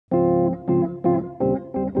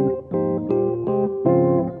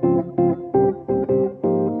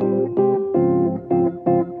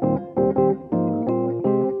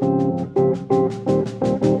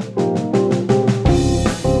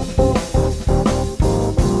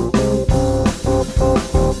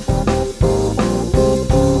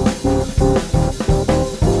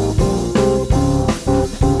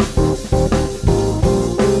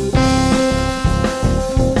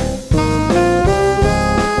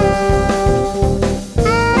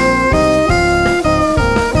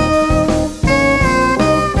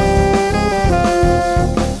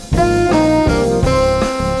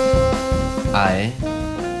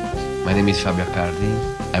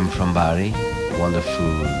from Bari,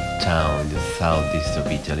 wonderful town in the southeast of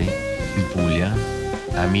Italy, in Puglia.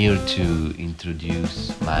 I'm here to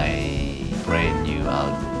introduce my brand new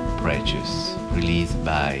album, Precious, released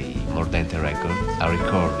by Mordente Records. I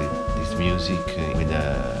recorded this music with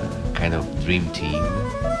a kind of dream team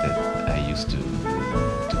that I used to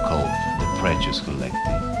call the Precious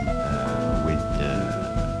Collective, with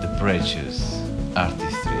the Precious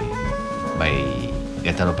artistry by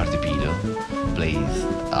Gaetano Partipilo. Plays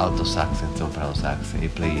alto sax and soprano sax. He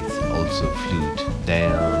plays also flute.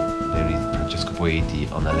 Then there is Francesco Poeti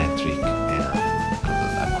on electric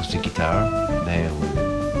and acoustic guitar. Then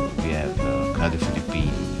we have Claudio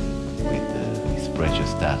Filippini with his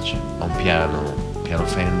precious touch on piano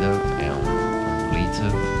Fender, and on lead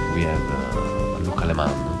we have Luca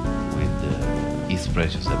Alemanno with his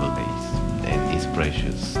precious double bass and his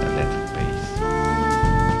precious electric bass.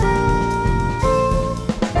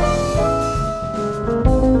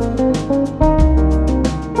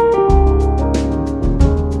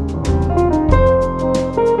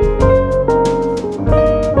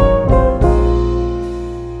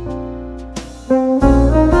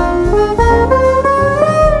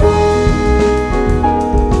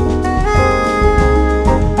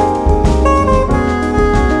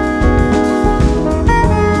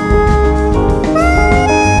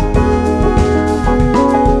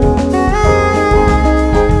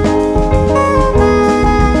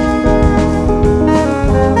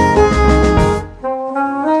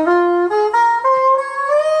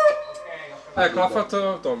 Ecco, l'ha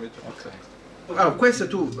fatto Tommy. Okay. Allora, questa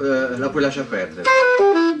tu la puoi lasciare perdere.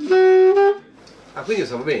 Ah, quindi io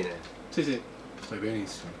stavo bene? Sì, sì. Stai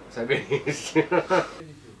benissimo. Stai benissimo.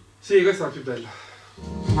 Sì, questa è la più bella.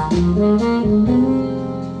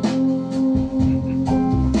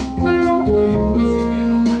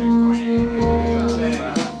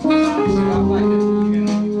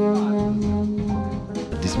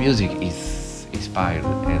 This music is inspired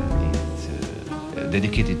and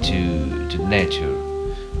dedicated to nature,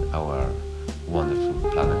 our wonderful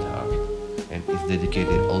planet Earth, and it's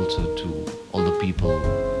dedicated also to all the people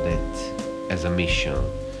that has a mission,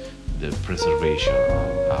 the preservation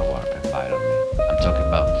of our environment. I'm talking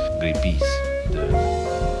about Greenpeace, the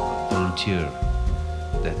volunteer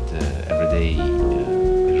that every day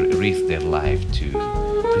risk their life to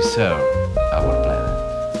preserve our planet.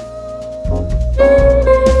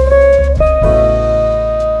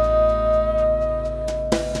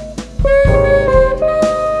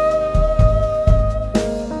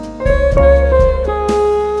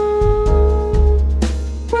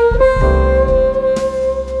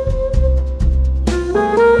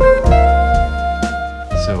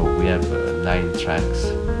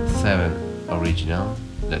 Tracks, 7 original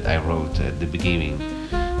that I wrote at the beginning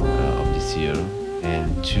of this year,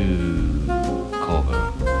 and 2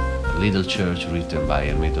 cover. Little Church written by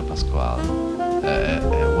Hermeto Pasquale,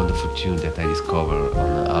 a wonderful tune that I discovered on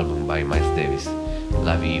an album by Miles Davis,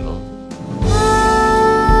 Love Evil.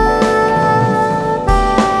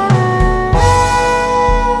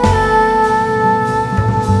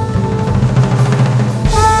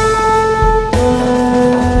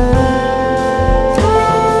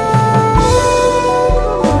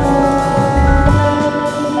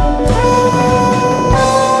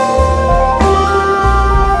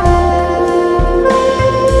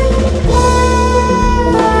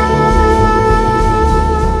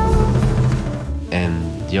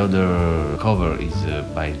 The other cover is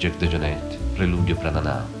by Jack DeJohnette, Preludio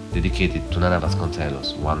Plananao, dedicated to Nana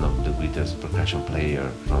Vasconcelos, one of the greatest percussion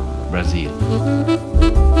players from Brazil.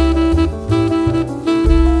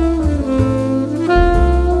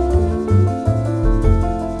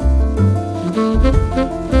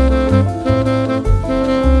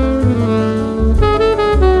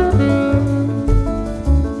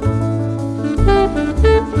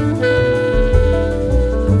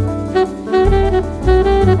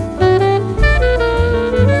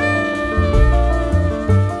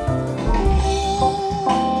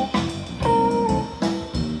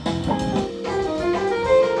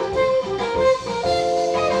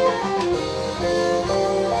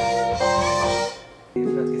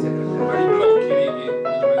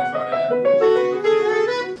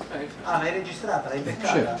 Ah, l'hai registrata? L'hai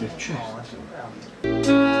beccata? Certo, certo.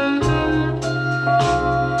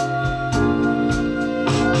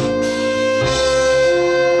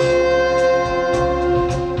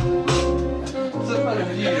 Posso fare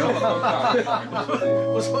un giro?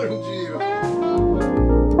 Posso fare un giro?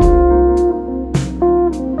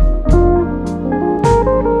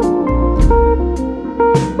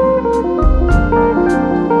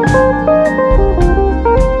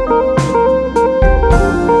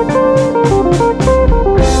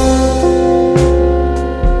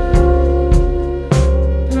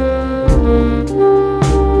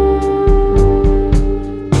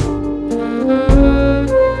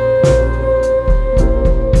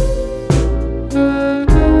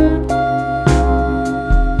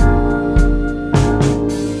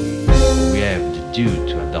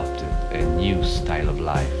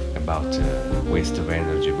 about waste of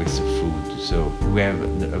energy, waste of food. So we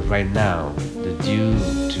have right now the due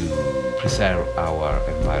to preserve our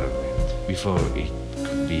environment before it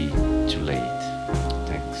could be too late.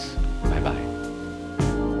 Thanks. Bye bye.